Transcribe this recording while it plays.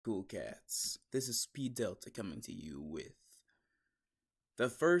Cool cats. This is Speed Delta coming to you with the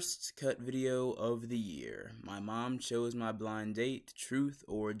first cut video of the year. My mom chose my blind date, truth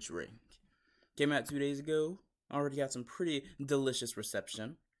or drink. Came out 2 days ago. Already got some pretty delicious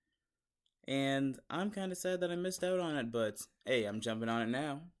reception. And I'm kind of sad that I missed out on it, but hey, I'm jumping on it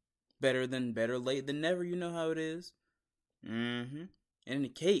now. Better late than never, you know how it is. In any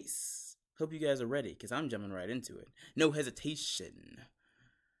case, hope you guys are ready, because I'm jumping right into it. No hesitation.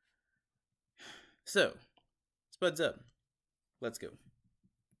 So, spuds up. Let's go.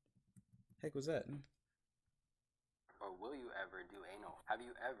 Heck was that? Or will you ever do anal? Have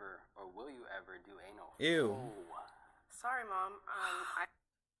you ever or will you ever do anal? Ew. Oh. Sorry, Mom.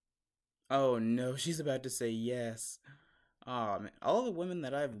 Oh no, she's about to say yes. Aw, man. All the women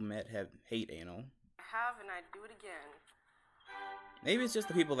that I've met hate anal. I have, and I'd do it again. Maybe it's just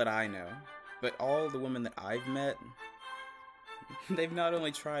the people that I know, but all the women that I've met, they've not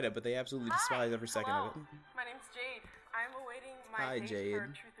only tried it, but they absolutely despise every second of it. My name's Jade. I'm awaiting my Hi, date Jade. for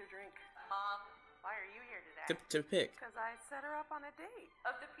truth or drink. Mom, why are you here today? To pick. Because I set her up on a date.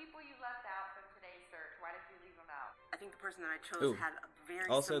 Of the people you left out from today's search, why did you leave them out? I think the person that I chose Ooh. had a very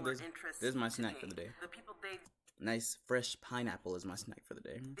Also, similar this interest is my to snack me. for the day. The people they Nice fresh pineapple is my snack for the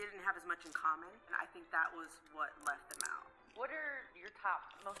day. didn't have as much in common, and I think that was what left them out. What are your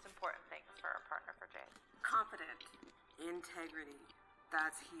top most important things for a partner for Jade? Confident, integrity,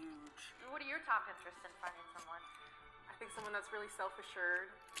 that's huge. What are your top interests in finding someone? I think someone that's really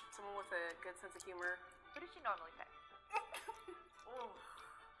self-assured, someone with a good sense of humor. Who did you normally pick? Oh,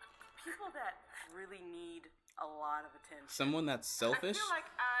 people that really need a lot of attention. Someone that's selfish? I feel like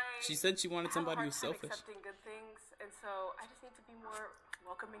She said she wanted somebody who's have a hard time selfish. accepting good things, and so I just need to be more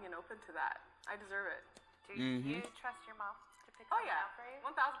welcoming and open to that. I deserve it. Do you trust your mom to pick Oh someone yeah, out for you?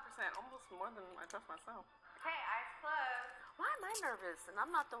 1000%, almost more than I trust myself. Okay, eyes closed. Why am I nervous and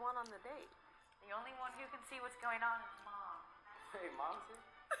I'm not the one on the date? The only one who can see what's going on is Mom. Hey, mom's here.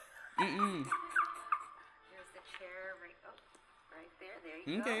 There's the chair right there. There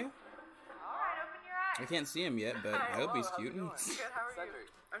you Okay. go. All right, open your eyes. I can't see him yet, but I hope he's How's it cute. going? Good, how are Cedric.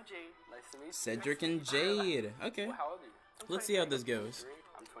 you? I'm Jade. Nice to meet you. Cedric and Jade. Okay. Well, how old are you? Let's see how this goes. 23?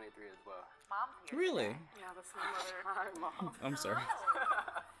 I'm 23 as well. Mom's here. Really? Yeah, that's my mother. Hi, mom. I'm sorry.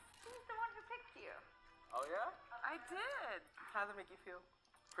 Oh, she's the one who picked you. Oh, yeah? I did. How'd that make you feel?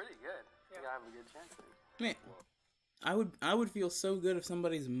 Pretty good. I think I have a good chance then. Man, I would feel so good if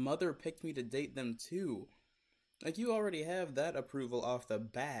somebody's mother picked me to date them too. Like, you already have that approval off the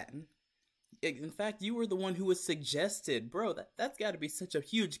bat. In fact, you were the one who was suggested. Bro, that's got to be such a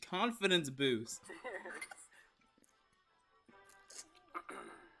huge confidence boost.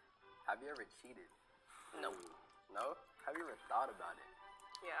 Have you ever cheated? No. No? Have you ever thought about it?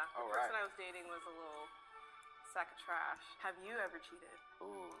 Yeah, the All person right. I was dating was a little sack of trash. Have you ever cheated?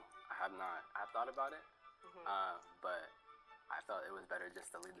 Ooh, I have not. I have thought about it, but I felt it was better just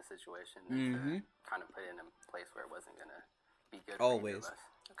to leave the situation than to kind of put it in a place where it wasn't gonna be good for either Always. of us.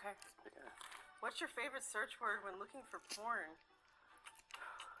 Okay. Yeah. What's your favorite search word when looking for porn?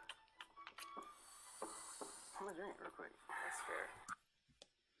 I'm gonna drink real quick. That's fair.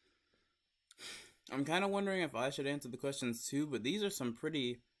 I'm kind of wondering if I should answer the questions too, but these are some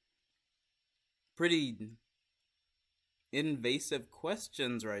pretty invasive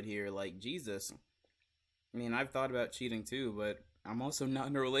questions right here. Like, Jesus. I mean, I've thought about cheating too, but I'm also not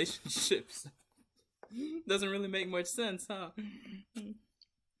in a relationship. So doesn't really make much sense, huh?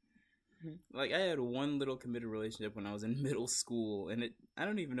 Like, I had one little committed relationship when I was in middle school, and I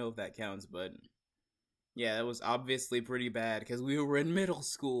don't even know if that counts, but yeah, that was obviously pretty bad because we were in middle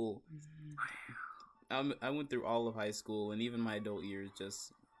school. I went through all of high school and even my adult years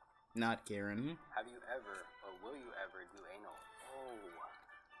just not caring. Have you ever or will you ever do anal? Oh,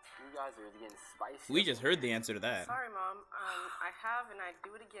 you guys are getting spicy. We just heard the answer to that. Sorry, Mom. I have, and I'd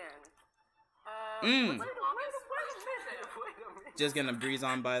do it again. What's your longest relationship? Wait a minute. Just gonna breeze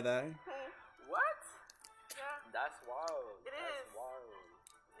on by that. What? Yeah. That's wild. It That's is. wild.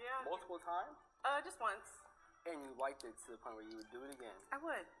 Yeah. Multiple times? Just once. And you liked it to the point where you would do it again? I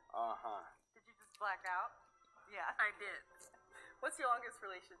would. Uh-huh. Did you just black out? Yeah. I did. What's your longest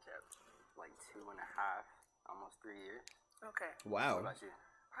relationship? Like 2.5, almost 3 years. Okay. What Wow. about you?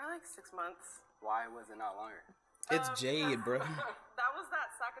 Probably like 6 months. Why was it not longer? It's Jade, bro. That was that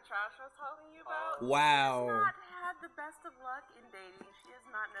sack of trash I was telling you about. Wow. Not had the best of luck in dating. She has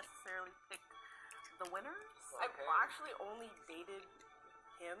not necessarily picked the winners. Okay. I actually only dated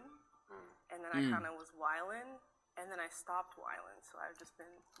him, and then I kind of was wildin', and then I stopped wildin'. So I've just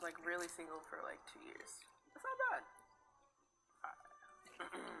been like really single for like 2 years. That's not bad.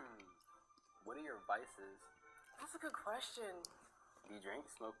 What are your vices? That's a good question. Do you drink,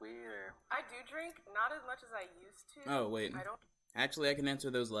 smoke weed, or? I do drink, not as much as I used to. Oh, wait. I don't. Actually, I can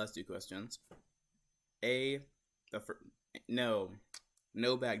answer those last two questions. No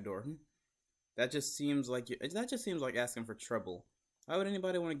backdoor. That just seems like asking for trouble. Why would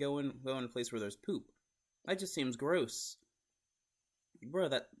anybody want to go in a place where there's poop? That just seems gross. Bro,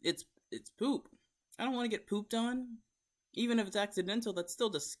 it's poop. I don't want to get pooped on. Even if it's accidental, that's still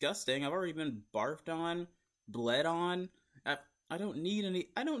disgusting. I've already been barfed on, bled on. I don't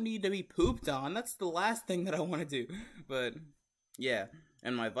need to be pooped on. That's the last thing that I want to do. But yeah,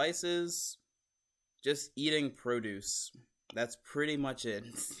 and my vices, just eating produce. That's pretty much it.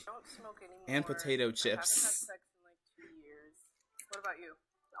 Don't smoke anymore. And potato chips. I haven't had sex in like 2 years. What about you?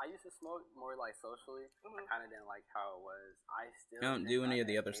 I used to smoke more like socially. I kind of didn't like how it was. I don't do any of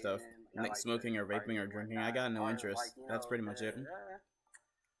the other stuff, like smoking or vaping or drinking. I got no interest. That's pretty much it. I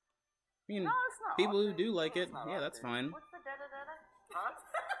mean, people who do like it, yeah, that's fine. What's the da-da-da-da? Huh?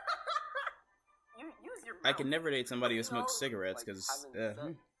 You use your mouth. I can never date somebody who smokes cigarettes, because,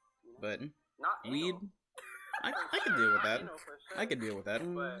 but weed, I can deal with that. I can deal with that.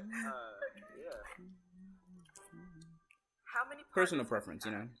 But, yeah. How many personal preference,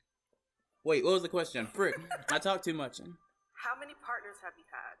 you know. Wait, what was the question? Frick, I talk too much. How many partners have you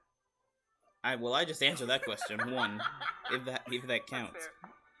had? I just answered that question. One, if that counts. That's fair.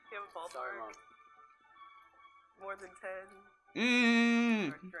 You have a ballpark? More than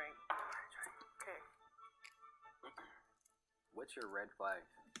 10? Drink. Okay. What's your red flag?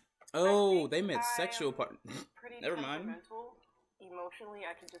 Oh, they meant sexual part. Pretty Never mind. temperamental. Emotionally,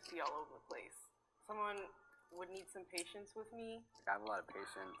 I can just be all over the place. Someone would need some patience with me. I have a lot of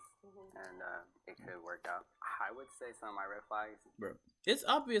patience, and it could work out. I would say some of my red flags. Bro, it's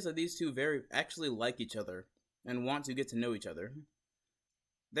obvious that these two actually like each other and want to get to know each other.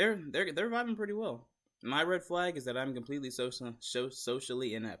 They're vibing pretty well. My red flag is that I'm completely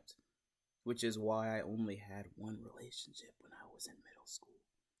socially inept, which is why I only had one relationship when I was in middle school,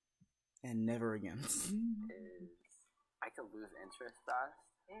 and never again. I could lose interest fast.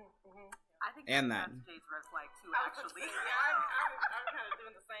 I think and that's Jade's red flag too, actually. I'm kind of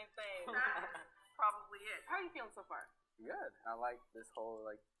doing the same thing. Probably it. How are you feeling so far? Good. I like this whole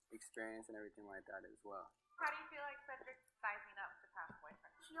experience and everything like that as well. How do you feel like Cedric's sizing up the past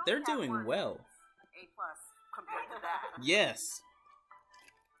boyfriend? They're doing well. A+ compared to that. Yes.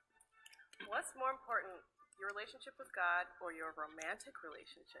 What's more important, your relationship with God or your romantic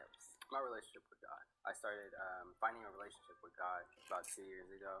relationships? My relationship with God. I started finding a relationship with God about 2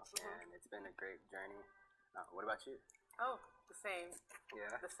 years ago, and it's been a great journey. What about you? Oh, the same.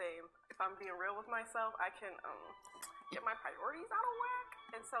 Yeah. The same. If I'm being real with myself, I can get my priorities out of whack.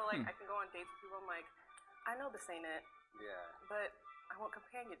 And so, I can go on dates with people. I'm like, I know this ain't it. Yeah. But I want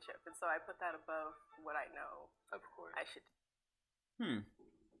companionship. And so I put that above what I know. Of course. I should.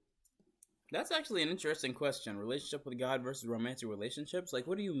 That's actually an interesting question. Relationship with God versus romantic relationships? Like,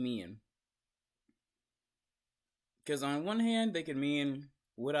 what do you mean? Because on one hand, they could mean,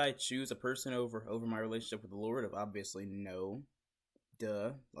 would I choose a person over my relationship with the Lord? Obviously, no.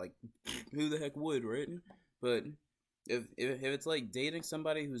 Duh. Like, who the heck would, right? But if it's like dating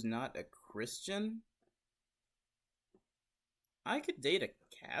somebody who's not a Christian, I could date a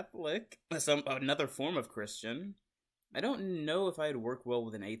Catholic, another form of Christian. I don't know if I'd work well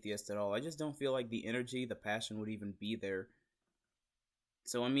with an atheist at all. I just don't feel like the energy, the passion would even be there.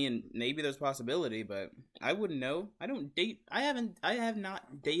 So, I mean, maybe there's possibility, but I wouldn't know. I have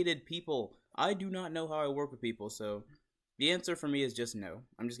not dated people. I do not know how I work with people, so the answer for me is just no.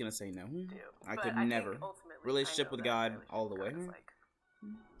 I'm just gonna say no. I could never. Relationship with God all the way. Yeah.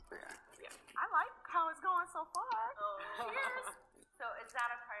 I like how it's going so far. Cheers. So is that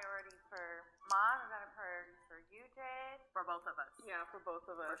a priority for Mom? Is that a priority for you, Jade? For both of us. Yeah, for both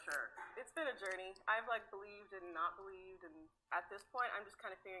of us. For sure. It's been a journey. I've believed and not believed, and at this point, I'm just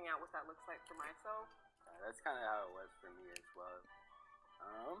kind of figuring out what that looks like for myself. That's kind of how it was for me as well.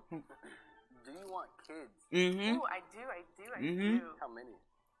 Do you want kids? Ooh, I do. I do. How many?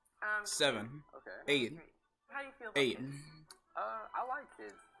 7. Okay. 8. How do you feel about 8. kids? I like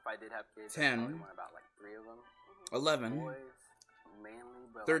kids. If I did have kids, 10. I probably want about 3 of them. 11. Boys, mainly,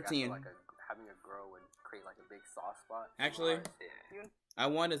 but 13. I feel having a girl would create a big soft spot. Actually, I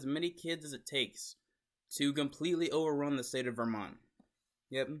want as many kids as it takes to completely overrun the state of Vermont.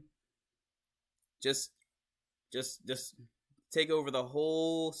 Yep. Just take over the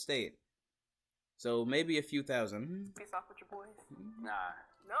whole state. So maybe a few thousand. Face off with your boys? Nah.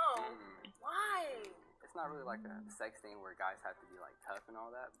 No. Why? It's not really a sex thing where guys have to be tough and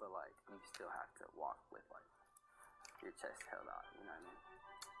all that, but you still have to walk with your chest held out. You know what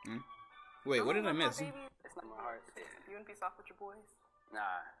I mean? Wait, what did I miss? It's not my heart. You wouldn't be soft with your boys?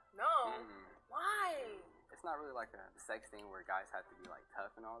 Nah. No. Why? It's not really like a sex thing where guys have to be like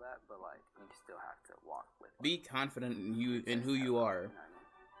tough and all that, but like you still have to walk with. Be confident in who you are. You know what I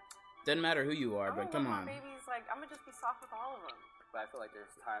mean? Doesn't matter who you are, but come on. My baby's like, I'm gonna just be soft with all of them. But I feel like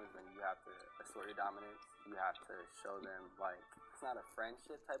there's times when you have to assert your dominance. You have to show them like it's not a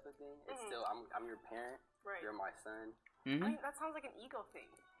friendship type of thing. It's still I'm your parent. Right. You're my son. I mean, that sounds like an ego thing,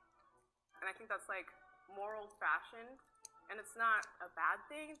 and I think that's like more old-fashioned, and it's not a bad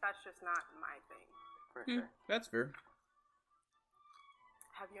thing. That's just not my thing. For sure. That's fair.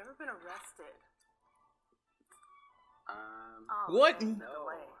 Have you ever been arrested? What? No,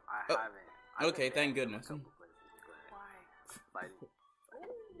 I haven't. Okay, thank goodness. Why?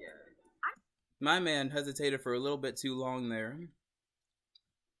 Yeah. My man hesitated for a little bit too long there.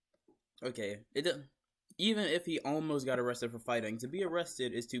 Okay, even if he almost got arrested for fighting, to be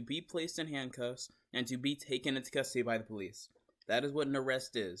arrested is to be placed in handcuffs and to be taken into custody by the police. That is what an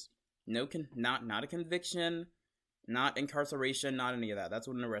arrest is. Not a conviction, not incarceration, not any of that. That's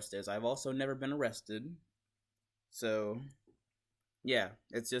what an arrest is. I've also never been arrested. So, yeah,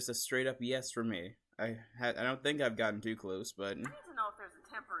 it's just a straight up yes for me. I don't think I've gotten too close, but... I need to know if there's a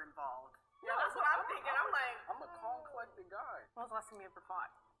temper involved. Yeah, that's what I'm thinking. I'm like, I'm a calm, collected guy. when was the last time you ever fought?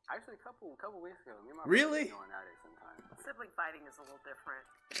 Actually, a couple weeks ago, me and my Really? brother going at it sometimes. Sibling fighting is a little different.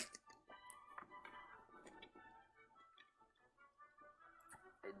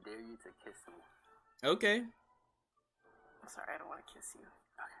 I dare you to kiss me. Okay. I'm sorry, I don't want to kiss you.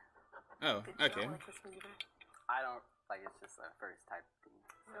 Oh, Did you okay. not want to kiss me either? I don't like. It's just a first type thing.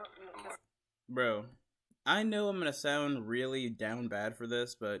 No, you don't kiss. Bro, I know I'm gonna sound really down bad for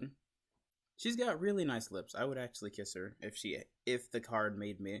this, but she's got really nice lips. I would actually kiss her if the card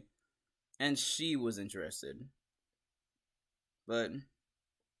made me, and she was interested. But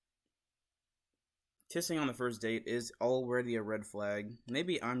kissing on the first date is already a red flag.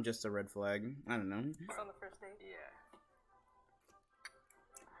 Maybe I'm just a red flag. I don't know. Kiss on the first date? Yeah.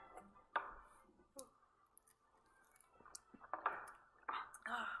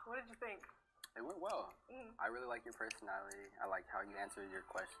 What did you think? It went well. I really like your personality. I like how you answer your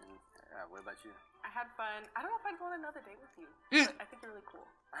questions. What about you? I had fun. I don't know if I'd go on another date with you, but I think you're really cool.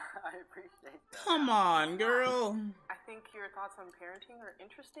 I appreciate that. Come on, girl. I think your thoughts on parenting are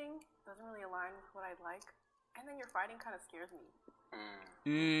interesting. Doesn't really align with what I'd like. And then your fighting kind of scares me.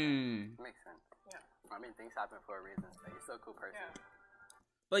 Makes sense. Yeah. I mean, things happen for a reason. But you're still a cool person. Yeah.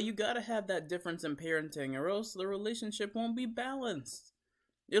 But you gotta have that difference in parenting, or else the relationship won't be balanced.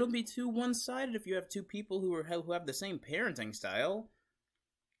 It'll be too one-sided if you have two people who have the same parenting style.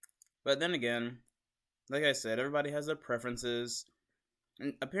 But then again, like I said, everybody has their preferences.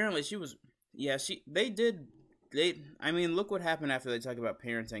 And apparently she was... Yeah, I mean, look what happened after they talk about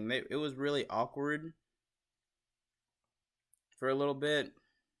parenting. It was really awkward. For a little bit.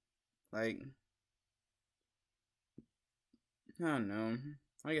 Like... I don't know.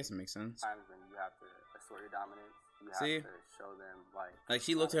 I guess it makes sense. Times when you have to assert your dominance. You have to show them, like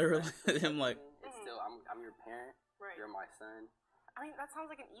she looked at him like... It's still, I'm your parent. Right. You're my son. I mean, that sounds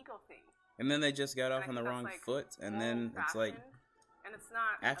like an ego thing. And then they just got off on the wrong foot, and then it's like... And it's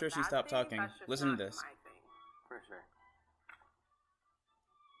not after she stopped talking, listen to this. For sure.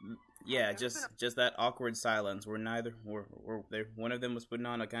 Yeah, just that awkward silence where one of them was putting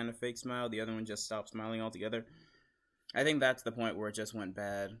on a kind of fake smile, the other one just stopped smiling altogether. I think that's the point where it just went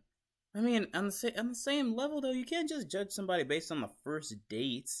bad. I mean, on the same level though, you can't just judge somebody based on the first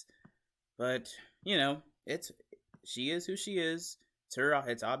dates. But you know, she is who she is.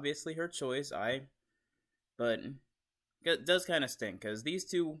 It's obviously her choice. But it does kind of stink because these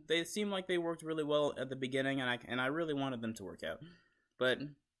two, they seem like they worked really well at the beginning, and I really wanted them to work out. But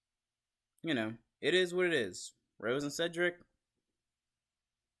you know, it is what it is. Rose and Cedric,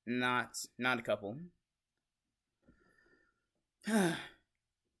 not a couple.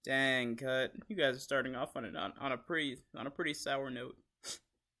 Dang, cut. You guys are starting off on a pretty sour note.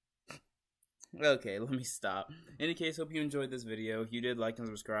 Okay, let me stop. In any case, hope you enjoyed this video. If you did, like and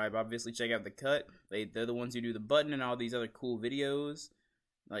subscribe. Obviously, check out the cut. They're the ones who do the button and all these other cool videos.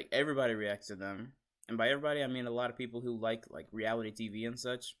 Like, everybody reacts to them. And by everybody, I mean a lot of people who like reality TV and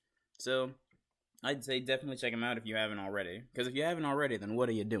such. So, I'd say definitely check them out if you haven't already. Because if you haven't already, then what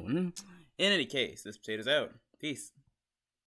are you doing? In any case, this potato's out. Peace.